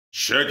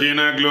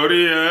Shekinah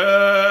glory,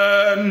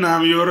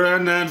 now you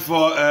reign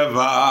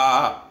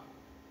forever.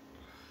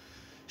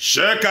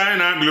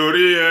 Shekinah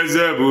glory,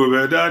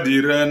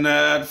 Zebubedadi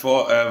reign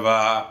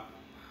forever.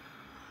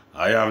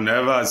 I have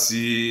never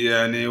seen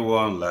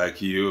anyone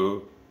like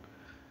you.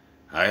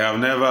 I have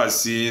never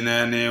seen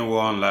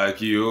anyone like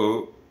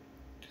you.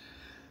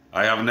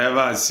 I have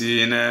never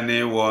seen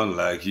anyone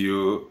like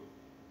you.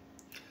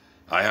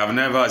 I have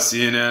never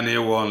seen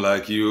anyone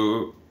like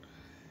you.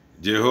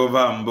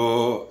 Jehovah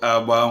mbo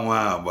agbanwe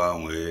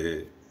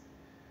agbanwe.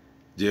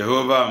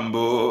 Jehovah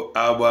mbo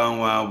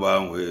agbanwe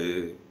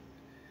agbanwe.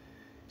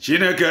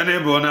 Chineke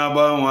n'ebo na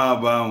agbanwe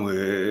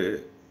agbanwe.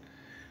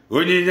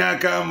 Onyinye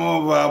aka m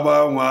bụ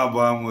agbanwe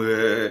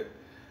agbanwe.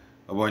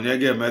 Ọ bụ onye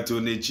ga-emetụ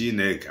ni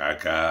Chineke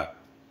aka.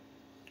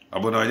 Ọ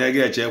bụ na onye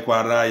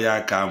ga-echekwara ya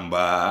aka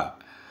mgba.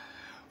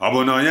 Ọ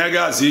bụ na onye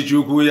ga-asị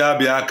Chukwu ya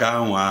bịa ka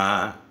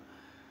nwa.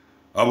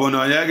 Ọ bụ na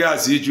onye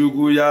ga-asị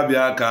Chukwu ya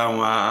bịa ka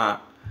nwa.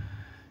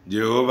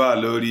 Jehovah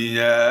lórí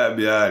ihe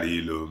bịara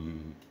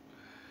ilom.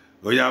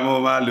 Onye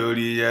amụma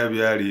lórí ihe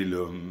bịara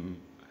ilom.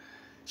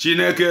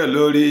 Chineke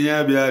lórí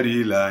ihe bịara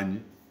ile anyị.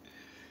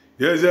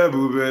 Eze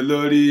ebube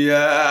lórí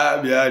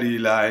ihe bịara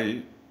ile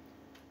anyị.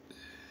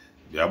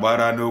 Bịa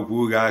gbara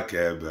n'okwu gị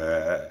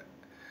akaebe.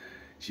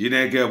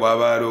 Chineke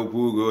gbabara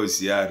okwu gị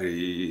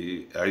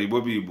osiari.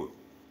 Igbo bụ Igbo.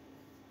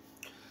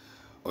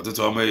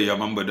 Ọtụtụ ọma ya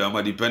ma mgbede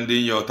ọma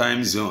depending your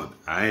time zone.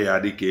 Anyị ya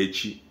dị ka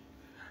echi.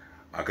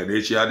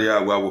 Akadechi adịghị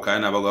agwa agwụ ka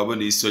anyị na-agbagwa bụ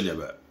na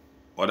isonyebe.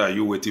 What are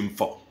you waiting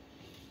for?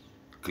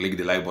 Click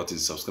the like button,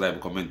 subscribe,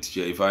 comment,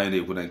 share. If I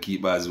na-ekwu na nke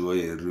ikpeazụ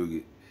onye eru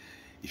gị.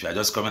 If you are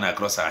just coming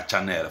across our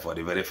channel for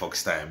the very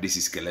first time, this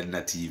is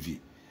Nnamdi TV.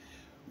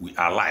 We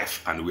are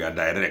live and we are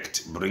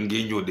direct,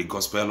 bringing you the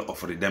gospel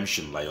of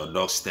redemption like your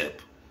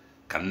doorstep.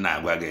 Kan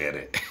na-agwa gị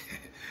ere.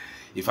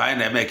 If I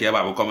na-eme ka ebe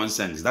bụ common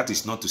sense, that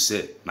is not to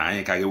say na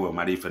anyị ka ga-ewe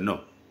mara ife.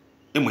 No.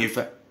 Ịmụ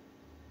ife.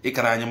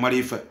 Ịkara anyị mara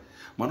ife.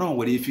 Mana o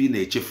nwere ife ị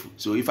na-echefu.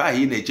 So ife ahụ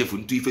ị na-echefu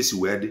ntu ife si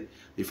wee dị.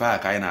 Ife ahụ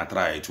ka anyị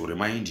na-try to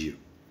remind you.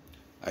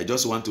 I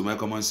just want to make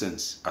common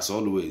sense as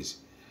always.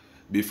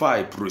 Before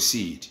I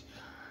proceed,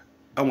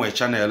 enwe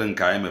channel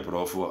nke anyị mepere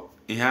ọfụ.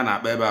 Ihe a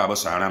na-akpa ebe a bụ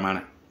sara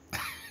mara.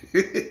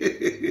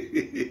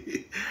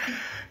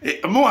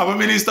 Mụ bụ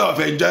Minister of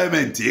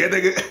Enjoyment.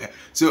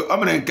 So ọ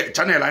mere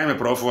channel anyị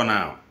mepere ọfụ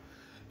now.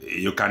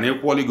 You can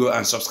equally go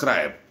and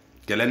subscribe.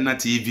 Nnamdi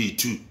TV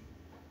 2.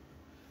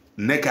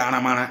 Neka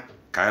aramara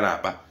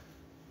kairapa.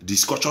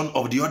 Discussion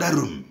of the other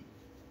room.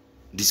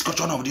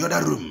 Discussion of the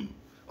other room.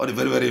 Oh, the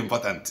very, very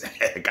important.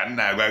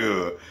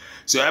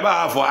 So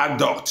ever for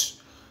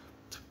adults.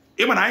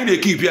 Even I need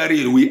to keep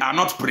here. We are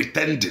not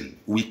pretending.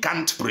 We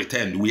can't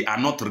pretend. We are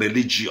not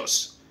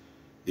religious.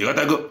 You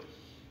gotta go.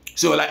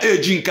 So like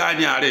aging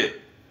kanyare.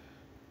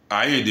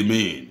 I ain't the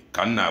main.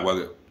 Kanna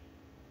wago.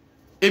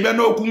 Ebe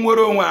no okwu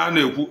nwere onwe a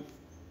na-ekwu.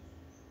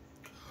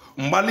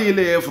 Mgbali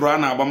ile efuru a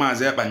na-agba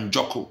Mazi ekpa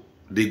njọkụ,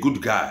 the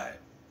good guy,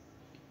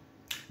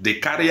 the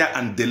carrier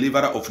and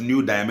deliverer of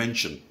new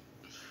dimension.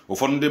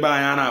 Ụfọdụ ndị be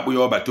anyị a na-akpụ ya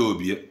ọbata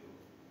obi.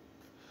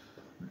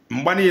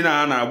 Mgba niile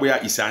a na-agba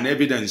ya is an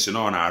evidence na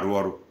ọ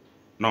na-arụ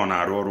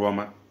ọrụ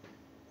ọma.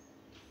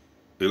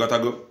 You gotta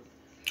go.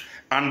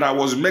 And I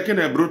was making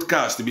a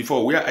broadcast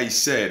before where I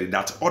said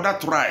that other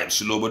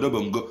tribes n'obodo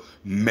Bongo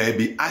may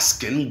be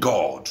asking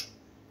God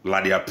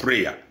like their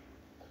prayer,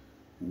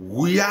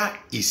 where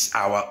is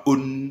our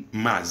own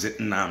Mazi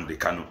Nnamdi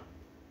Kanu?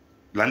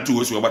 Lantu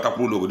osu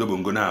obatakwuru n'obodo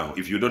Bongo now.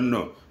 If you don't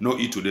know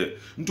it today.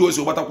 Ntu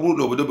osu obatakwuru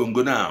n'obodo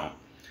Bongo now.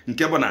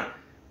 Nke bụ na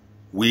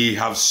we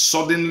have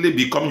suddenly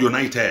become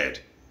united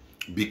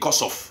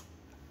because of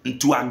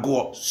ntu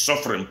agụọ,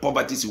 suffering,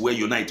 poverty si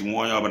wee unite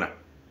nwa onye ọbụla.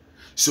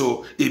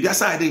 So if you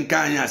side nke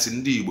anyị asị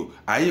ndị Igbo,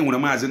 anyị nwere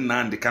Mazi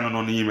Nnamdi Kanu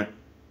nọ n'ime.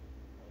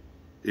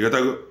 You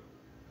gotta go.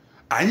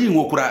 Anyị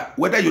nwekwara,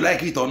 whether you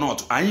like it or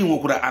not, anyị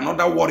nwekwara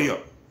another warrior.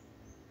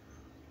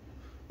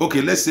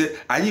 Okay, let's say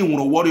anyị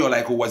nwere warrior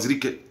like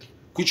Wazirike.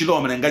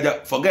 Kuchilo mere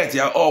ngaja, forget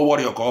ya all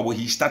warrior ka ọ bụ,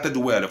 he started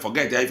well,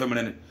 forget ya ife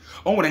mere.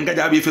 O nwere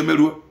ngaja abịa ife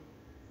meruo.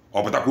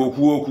 Ọ pụtakwa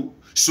okwu.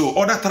 So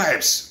other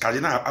tribes ka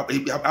dị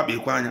na-akpa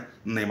ekwe anya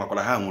na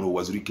ịmakwala ha nwere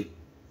Wazirike.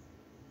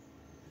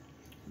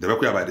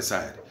 Debekwa ya by the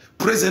side.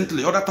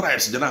 Presently, other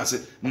tribes dị na-asị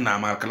nna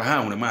amakala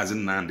ha nwere Mazi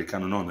Nnamdi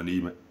Kanu nọ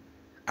n'ime.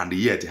 And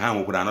yet, ha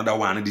nwekwara another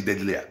one dị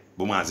deadlier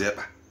bụ Mazi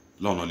Ekpa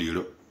lọ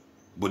n'iro.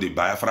 But the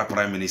Biafra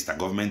Prime Minister,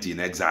 government in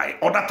exile.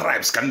 Other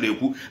tribes can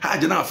na-ekwu ha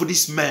dị na-afụ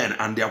these men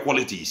and their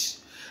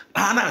qualities.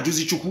 Ha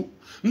na-ajụzi Chukwu.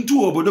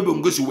 Ntu obodo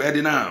Bongo si wee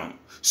dị now.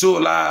 So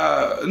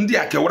la ndị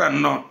a kewara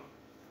nnọọ.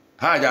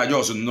 Ha ji ajọ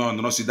ọsọ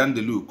nnọọ sit down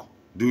the look,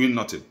 doing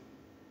nothing.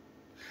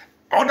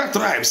 Other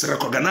tribes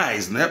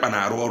recognize na Ekpa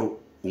na-arụ ọrụ.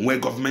 Nwe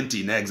government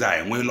in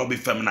exile, nwe lobby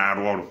firm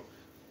na-arụ ọrụ.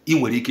 Ị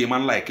nwere ike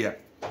man like ya.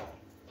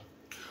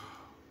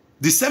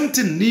 The same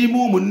thing n'ime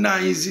ụmụnne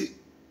anyị,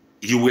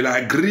 you will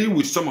agree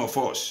with some of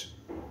us.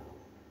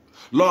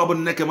 Lord bụ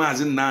nneke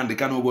Mazi Nnamdi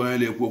Kanu bụ onye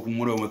na-ekwu okwu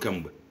nwere onwe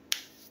kemgbe.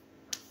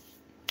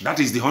 That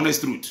is the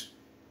honest truth.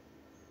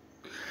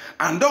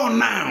 And all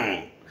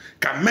now,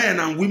 can men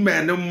and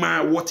women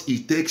know what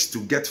it takes to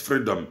get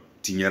freedom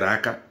tinyere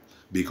aka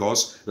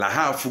because la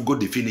have go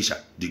the finisher,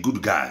 the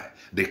good guy,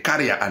 the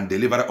carrier and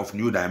deliverer of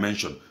new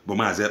dimension, bụ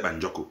Mazi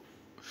Ekpanjoko.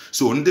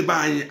 So ndị be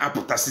anyị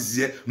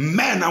apụtasizie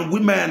men and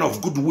women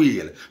of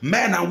goodwill,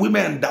 men and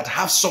women that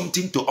have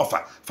something to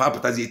offer, fa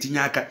apụtazie etinye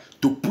aka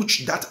to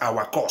push that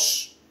our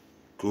cause.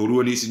 Ka o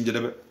ruo n'isi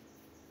njedebe.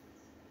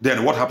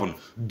 Then what happened?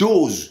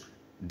 Those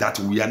that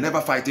we are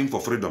never fighting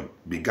for freedom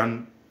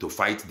began to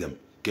fight them.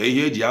 Ka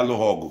ihe eji alụ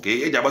ha ọgụ, ka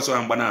ihe eji agbaso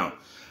ha mgba now.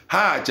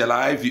 Ha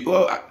chela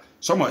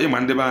some of them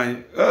and the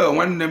man,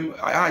 one them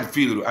I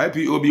feel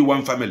IPOB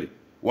one family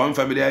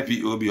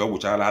IPOB or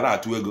which I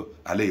to go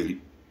a.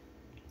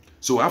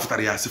 So after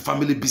he has a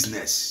family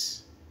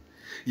business,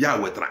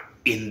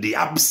 in the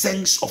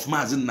absence of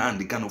Mazi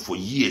Nnamdi Kanu for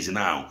years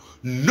now,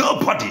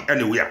 nobody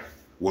anywhere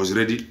was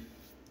ready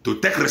to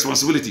take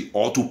responsibility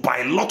or to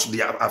pilot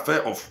the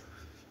affair of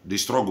the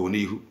struggle.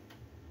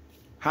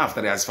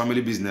 After he has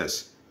family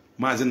business,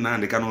 Mazi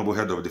Nnamdi Kanu was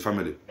head of the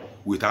family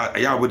without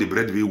the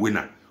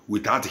breadwinner.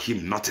 Without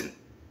him, nothing.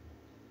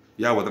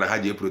 What I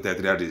had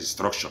protect the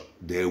structure.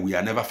 There we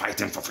are never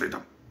fighting for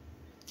freedom.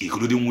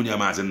 Including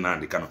Mazi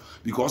Nnamdi Kanu.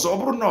 Because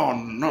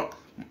no.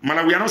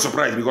 Man, we are not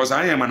surprised because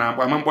I am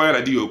an boy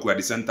radio at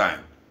the same time.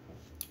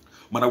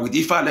 Man, with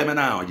Ifa Lemon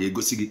now, you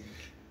go see.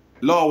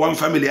 Law one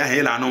family I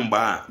hell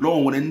number. Law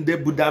when the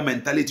Buddha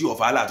mentality of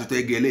Allah to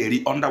take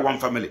a under one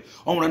family.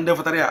 On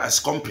the as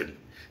company.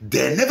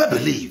 They never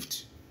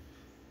believed.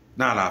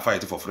 Now I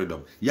fight for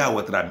freedom.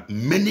 What are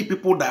many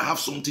people that have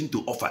something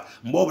to offer.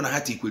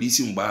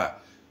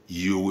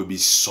 You will be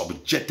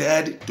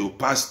subjected to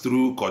pass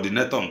through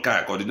coordinator and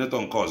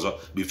cause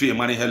before you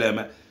money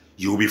heleme.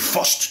 You will be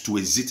forced to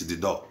exit the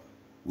door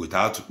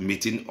without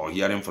meeting or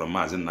hearing from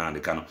Mazi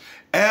Nnamdi Kanu.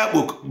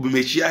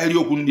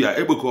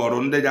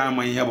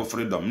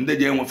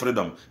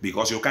 Freedom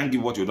because you can't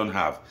give what you don't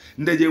have.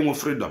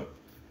 Freedom.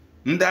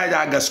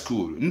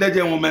 School.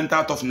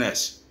 Mental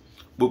toughness.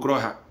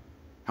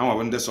 How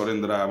when they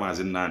surrender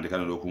Mazi Nnamdi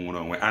Kanu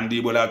onwe and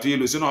the Igbo atu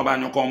ilu si na ọba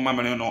anyụkọ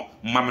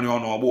mmamịrị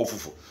ọnụ ọgba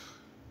ofufu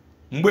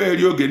mgbe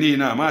eri oge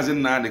niile a Mazi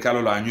Nnamdi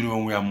Kanu anyụrụ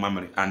onwe ya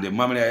mmamịrị and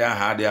mmamịrị ya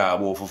ha adịghị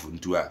agba ofufu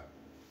ntu a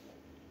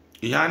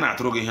ihe a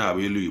na-atụrụ gị ihe a bụ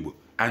ilu Igbo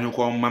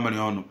anyụkọ mmamịrị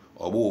ọnụ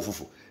ọgba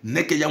ofufu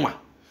nneke ya nwa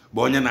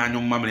bụ onye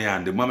na-anyụ mmamịrị ya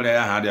and mmamịrị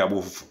ya ha adịghị agba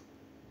ofufu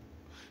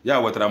ya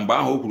wetara mgbe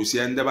ahụ o kwuru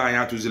si ndebe anyị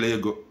atụzila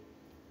ego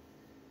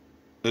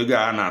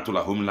a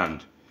na-atụla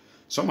homeland.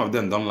 Some of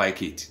them don't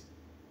like it.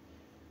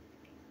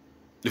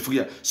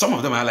 Some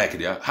of them are like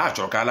it. Why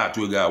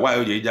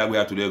are you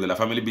to the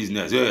family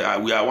business? We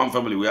are one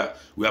family. We are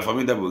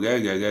formidable. To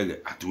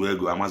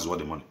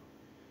the money.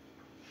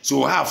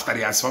 So after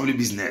he has family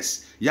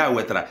business,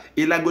 after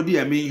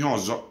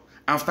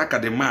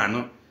the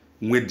man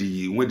with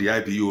the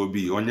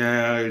IPOB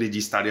onye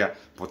register ya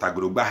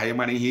potagroba ha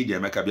mani he je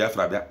make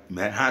Biafra bia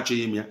me ha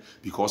che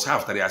because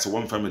after he has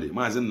one family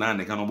Mazi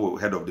Nnamdi Kanu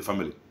head of the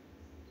family.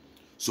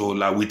 So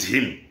like with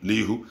him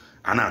lihu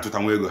ana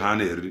atutanwe ego ha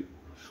na eri.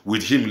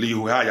 With him,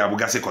 Lihu Haya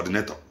Bugase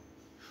coordinator.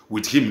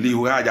 With him,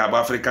 Lihu Haya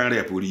African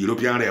rep or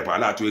European rep,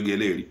 ala to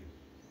Egeleri.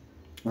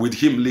 With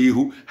him,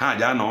 Lihu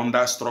Haya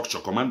under structure,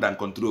 command and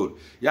control.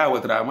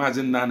 What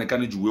Mazi Nnamdi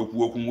Kanu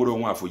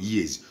for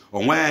years.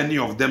 Or when any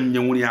of them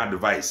new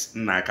advice,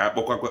 Naka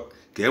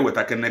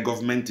Ke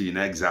government in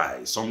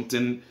exile,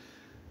 something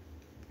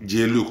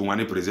J-Look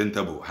one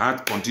presentable,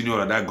 had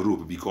continued that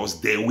group because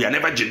they were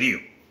never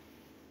genuine.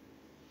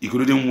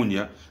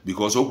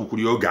 Because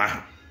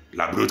Okukurioga.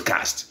 La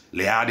broadcast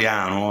le adi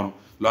anon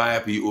lo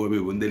IPOB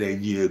wondele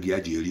nyi egi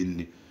ajeri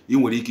nni I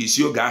nwere ike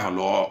isi oge ahụ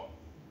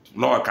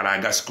law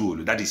karaga school.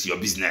 That is your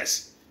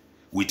business.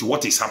 With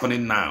what is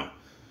happening now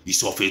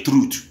is of a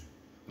truth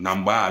na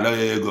mgba ala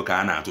ego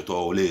ka na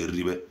atuto ole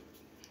ribe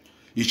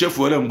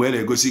ichefuole mgbe ele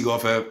egosi go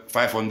offer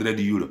 500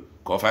 euro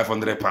ko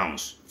 500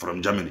 pounds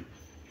from Germany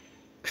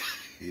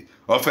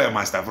offer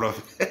master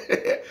prophet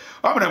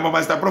o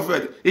master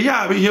prophet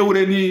ihe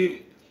wure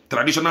ni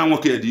traditional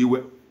nwoke dị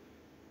iwe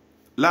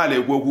Lale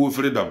ekwu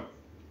freedom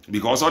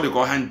because all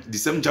the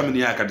same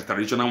Germany aka the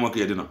traditional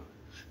nwoke dị no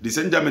the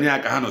same Germany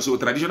aka ha no so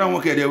traditional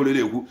nwoke dị ewure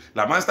ekwu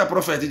la master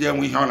prophet je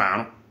enwe ihe ọ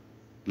na-arụ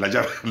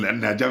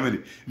la Germany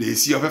they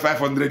see of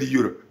 500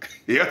 euro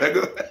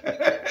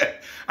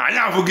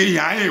anya afụghị ihe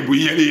anyị bụ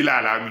ihe niile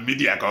ala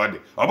media ka ọ dị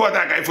ọ bụ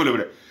ta ka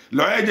ifolobere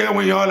lo eje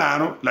enwe ihe ọ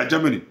na-arụ la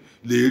Germany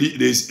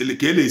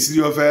ka ele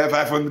esiri of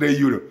 500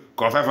 euro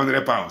ka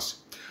 500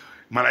 pounds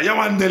Mara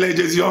yaman dele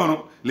jezi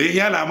ono le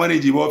yala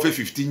manage over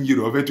 15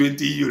 euro over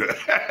 20 euro.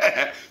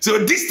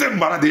 So this time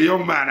bara the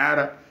young man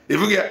ara. If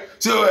you get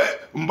so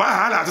mba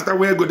hala tata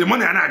we go the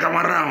money ana come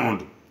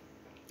around.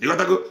 You got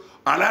to go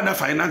ala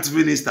finance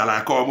minister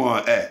la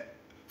come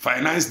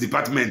finance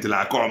department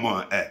la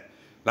come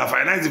la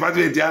finance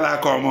department la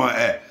come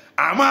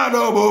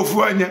amado bo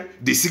fuanya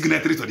the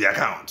signatory to the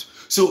account.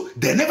 So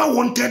they never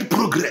wanted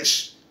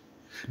progress.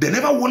 They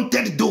never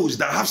wanted those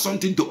that have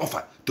something to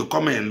offer to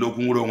come and look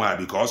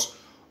because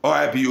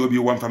IPOB,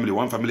 one family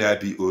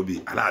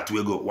IPOB, Allah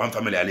to go, one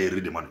family, Allah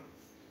read the money.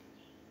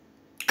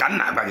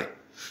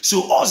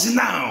 So us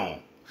now,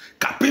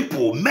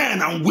 People,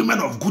 men and women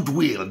of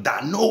goodwill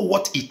that know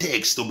what it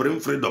takes to bring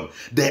freedom,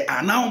 they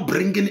are now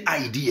bringing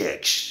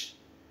ideas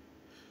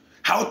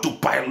how to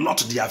pilot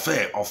the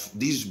affair of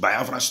this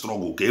Biafra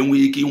struggle.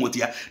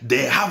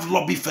 They have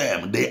lobby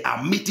firm. They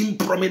are meeting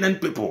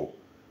prominent people.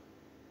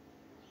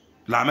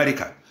 La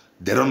America,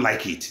 they don't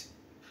like it.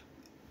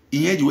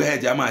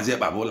 Mazi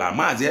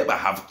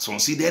have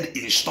succeeded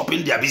in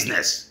stopping their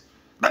business.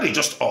 That is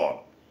just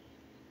all.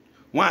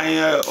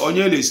 Why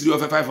onye le siri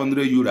of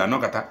 500 euro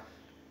anokata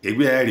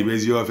egbe ya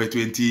ribezi of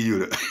 20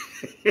 euro.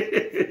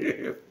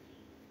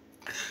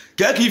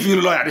 Can you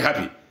feel lawyer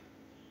happy?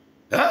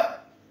 Huh?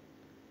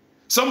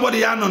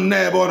 Somebody on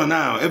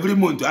now every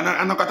month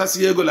anokata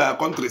si ego la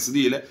countries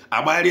niile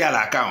agbari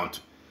ala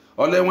account.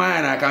 Ole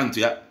nwa na account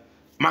ya.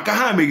 Maka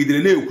ha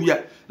megidere na ekwu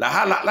ya la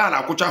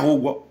akwụcha ha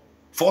ụgwọ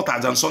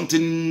 4,000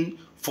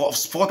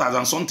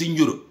 something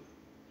euro.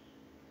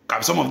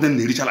 Some of them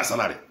they reach a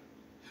salary.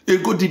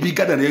 Ego di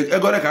bigger than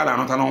ego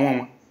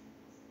not.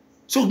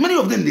 So many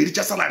of them they reach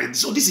a salary.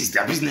 So this is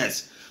their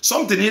business.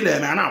 Something in there,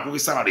 man,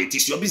 salary. It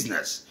is your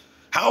business.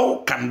 How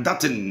can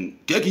that in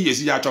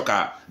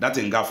that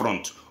in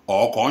front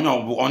or on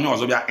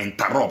your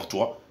interrupt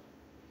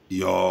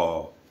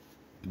your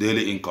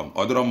daily income?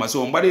 Other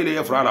so somebody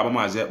there for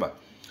Alabama Zeba.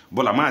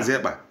 But la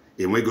Mazeba,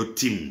 a go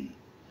team.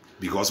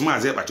 Because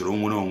Mazeba to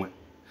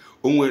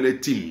own a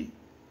team.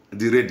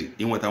 The ready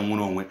in what I'm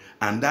one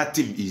and that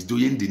team is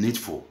doing the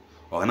needful.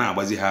 Or now,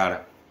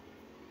 Bazihara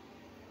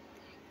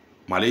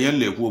Malayan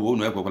Lepo,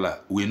 no popular.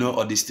 We know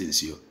all these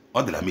things here.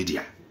 All the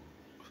media.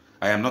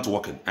 I am not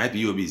working.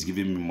 IPOB is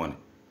giving me money.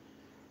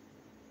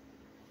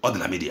 All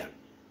the media.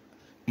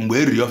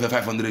 Where you offer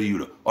 500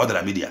 euro. All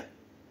the media.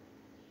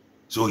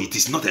 So it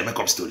is not a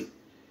make-up story.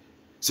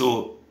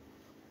 So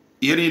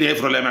here in the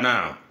problem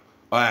now.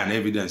 An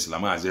evidence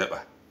Lama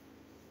Zepa.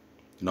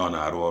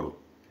 No.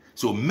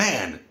 So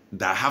men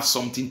that have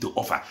something to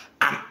offer,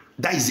 and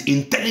that is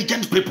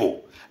intelligent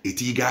people.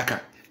 Itigaka.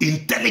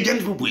 Intelligent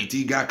people,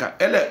 Itigaka.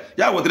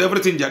 Yeah, with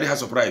everything Jadi has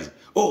surprise.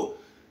 Oh,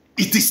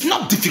 it is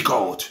not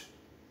difficult.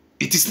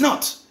 It is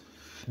not.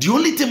 The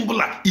only thing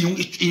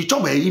you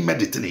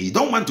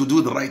don't want to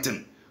do the right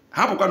thing.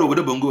 How about over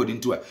the bongo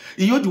into it?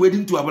 You do it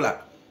into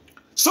a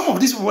some of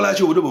these people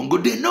actually over the bongo,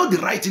 they know the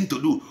right thing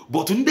to do,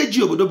 but when they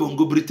go over the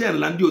bongo, Britain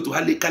land you to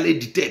Halikale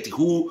dictate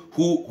who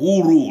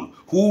rule,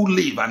 who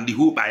live, and the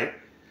who buy.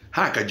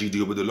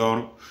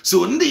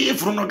 So they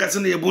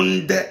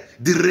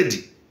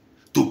ready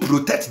to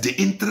protect the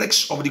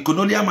interests of the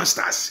colonial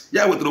masters.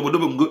 Yeah, with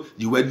Robodobongo,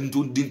 you went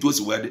into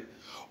us word.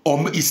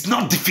 It's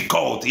not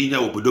difficult in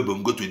your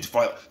Obodobongo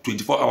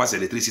 24 hours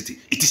electricity.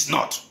 It is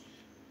not.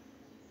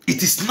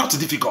 It is not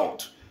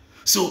difficult.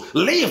 So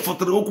lay for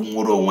the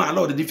Okumuro one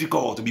lot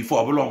difficult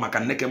before Boloma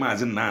can make a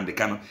Mazi and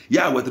Kanu.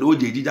 Yeah, with the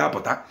OJ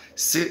Japota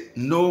say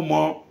no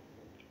more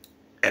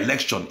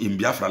election in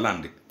Biafra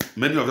land.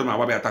 Many of them are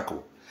Wabi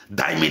Atako.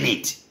 Diming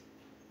it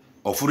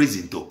of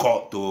reason to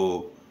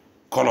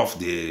call off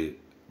the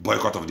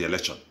boycott of the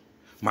election.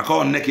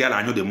 Macau Neki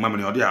Alanyo the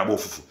Mammy or the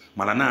Abofu.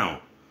 Malana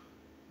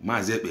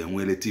Mazepe and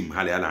Wele team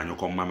Hale Alanyo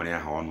come Mammy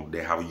Hono.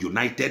 They have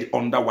united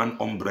under one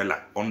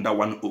umbrella, under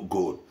one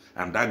goal.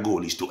 And that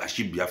goal is to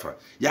achieve Biafra.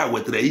 Yeah,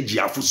 with the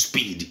Ejiafu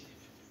speed.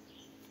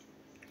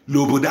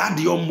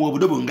 Lobodadium,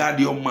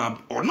 Mobodobungadium,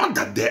 or not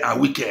that they are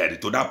wicked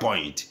to that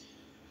point.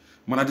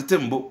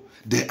 Manaditembo,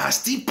 they are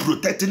still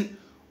protecting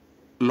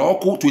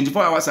local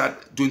 24 hours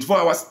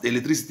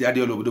electricity at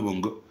the all over the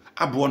bongo.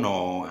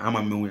 Abono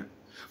Hamamua.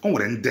 On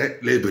when they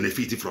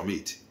benefit from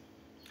it.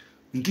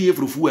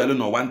 Give fuel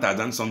no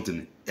 1,000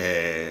 something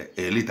a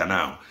liter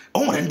now.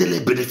 On when they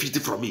benefit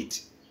from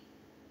it.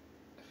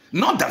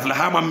 Not that la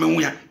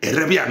Hamamua a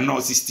rebel no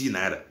 16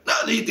 naira. No,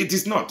 it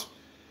is not.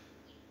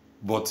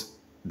 But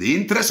the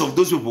interest of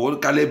those people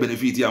can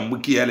benefit and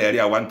Muki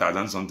area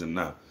 1,000 something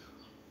now.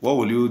 What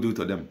will you do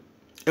to them?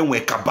 And we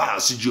cabal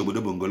see over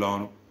the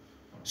bungalow.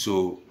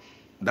 So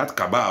that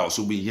cabal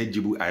also be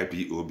Yejibu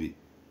IPOB.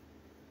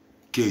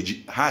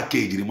 Cage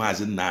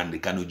Mazi Nnamdi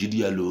Kanu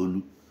Jidia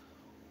Lolu.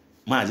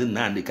 Mazi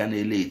Nnamdi Kanu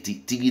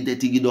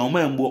Tigi or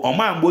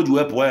man board you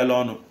up well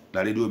on the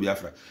radio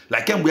Biafra.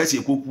 Like can we see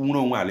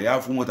Kupuno Wale, I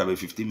have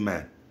 15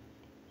 men.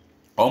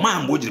 Or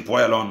man board you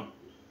poil on.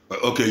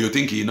 Okay, you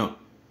think you know.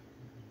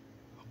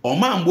 Or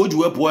man board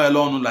you up well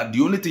on like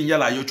the only thing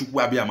yala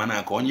Yochukwabi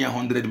Manaka only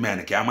 100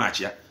 men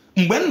Kamacha.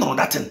 When no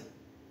that thing.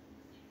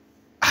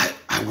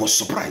 I was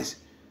surprised.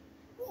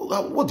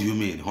 What do you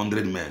mean,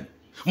 100 men?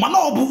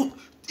 Manobu,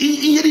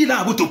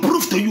 to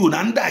prove to you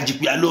that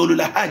Jipia Lolo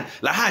la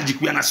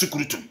Hajipia na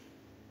Sukurutum.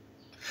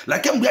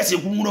 Like can we say,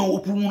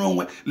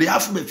 they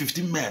have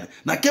 15 men.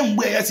 Now can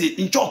we say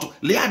in Choto,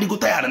 they had to go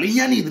tired,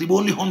 they need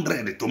only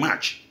 100 to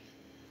match.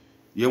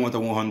 You want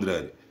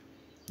 100.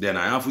 Then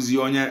I have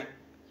Fuzionia,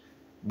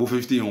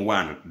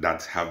 51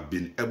 that have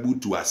been able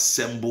to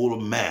assemble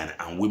men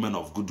and women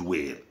of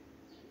goodwill.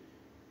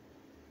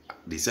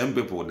 The same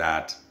people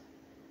that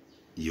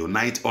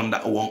unite under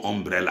one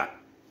umbrella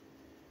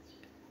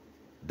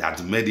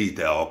that made it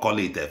or call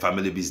it a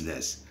family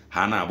business.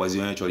 Hana was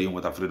the only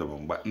with a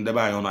freedom, but in the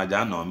Bayon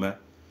Ajan,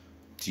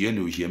 tie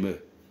na uhieme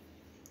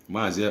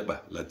Mazi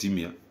Ekpa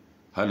Latimia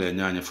ha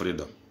na-enye anyị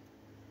freedom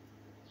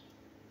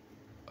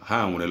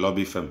ha nwere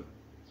lobby firm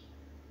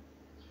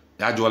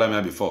ya jụọla m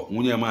ya before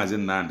nwunye Mazi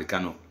Nnamdi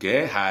Kanu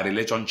ke her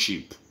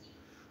relationship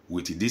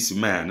with this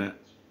man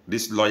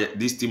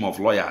this team of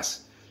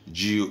lawyers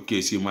ji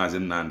case Mazi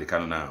Nnamdi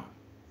Kanu now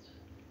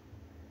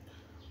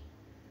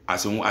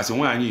as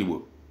nwaanyị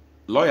Igbo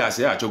lawyers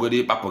ya achọgodo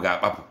ịkpapụ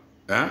ga-akpapụ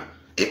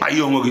ịkpa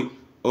ihe onwe gị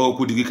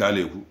okwu dị gị ka a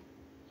na-ekwu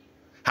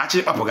ha chi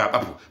ịkpapụ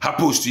ga-akpapụ ha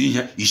post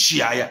ihe isi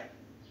ya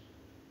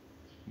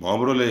ma ọ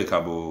bụrụ na ka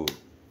bụ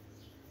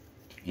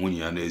nwunye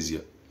ya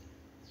n'ezie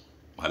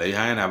mara ihe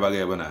anyị na-abaghị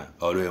ebe na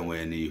ọrụ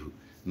enweghị n'ihu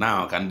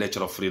na ka ndị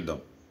chọrọ freedom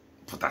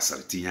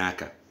pụtasịrị tinye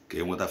aka ka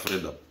enweta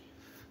freedom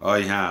ọ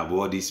ihe a bụ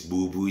this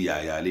bubu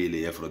ya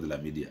niile ya from the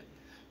media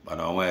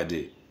mana onwe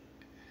dị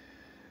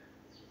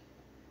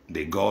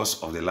the gods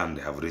of the land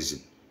have risen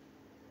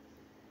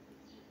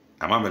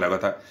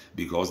amambelagota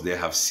because they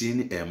have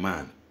seen a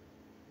man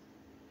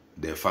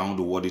they found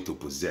worthy to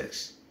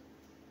possess.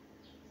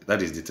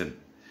 That is the thing.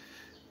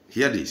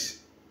 Hear this.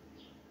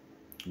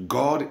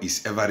 God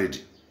is ever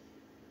ready.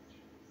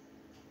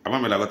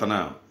 Amambelagota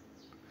now.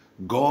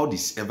 God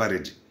is ever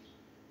ready.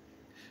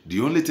 The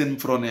only thing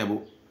from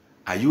able,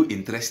 are you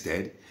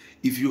interested?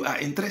 If you are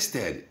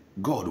interested,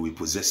 God will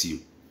possess you.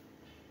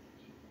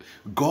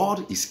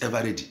 God is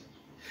ever ready.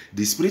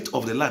 The spirit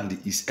of the land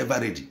is ever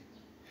ready.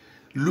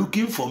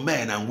 Looking for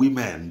men and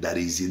women that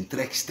is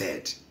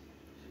interested.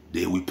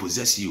 They will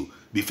possess you.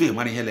 Before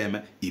money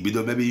heleme,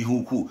 ibido maybe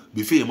ihuku.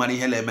 Before money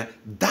heleme,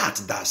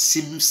 that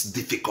seems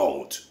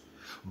difficult.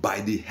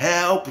 By the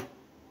help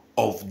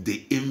of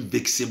the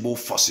invincible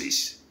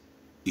forces,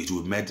 it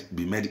will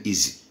be made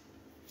easy.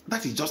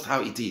 That is just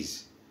how it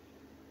is.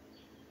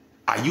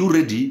 Are you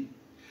ready?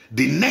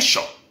 The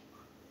nation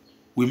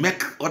will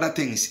make other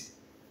things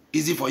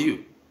easy for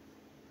you.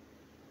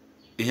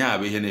 Here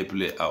we can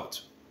play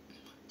out.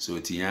 So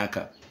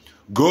Tinyaka,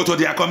 go to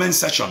their comment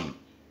section.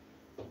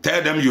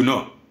 Tell them you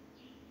know.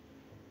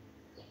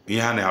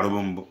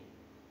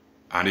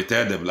 And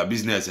tell them la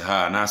business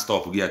ha na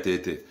stop gia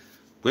tete.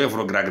 Pray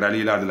for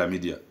gragralila de la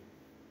media.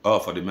 Oh,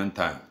 for the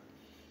meantime.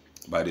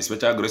 By the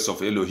special grace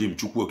of Elohim,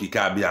 Chukwu Okike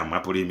abia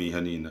mapuri mi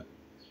hanina.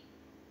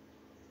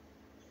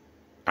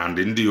 And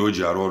in the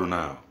Oji are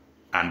now.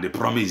 And the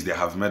promise they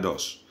have made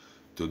us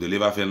to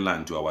deliver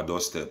Finland to our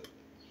doorstep.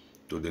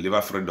 To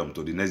deliver freedom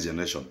to the next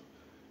generation.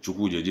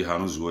 Chukwu jeji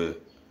hanuzwe.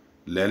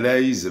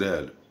 Lele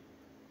Israel.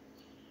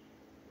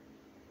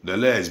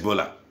 Lele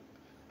Hezbollah.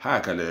 Ha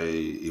kale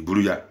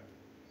iburu ya.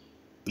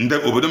 Nde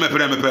obodo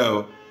mepere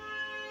o.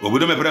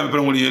 Obodo mepere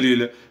nwere ihe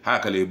niile. Ha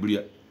kale iburu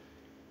ya.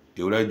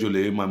 Ewure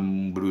jole ma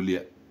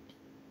mbrulia.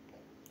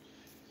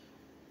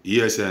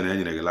 ESN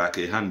enyere gị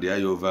aka hand ya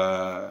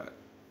over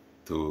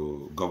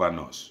to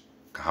governors.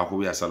 Ka ha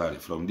kwụba ya salary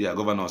from their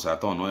governors are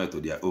turn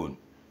to their own.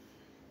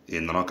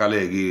 Ịnọrọ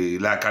kale gị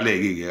la kale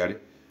gị gari.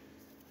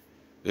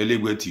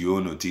 Eligwe tiyo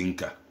no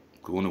tinka.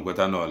 Ka unu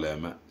kweta na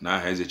oleme na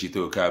aha eze Chite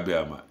Oke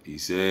abịa ma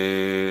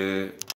ise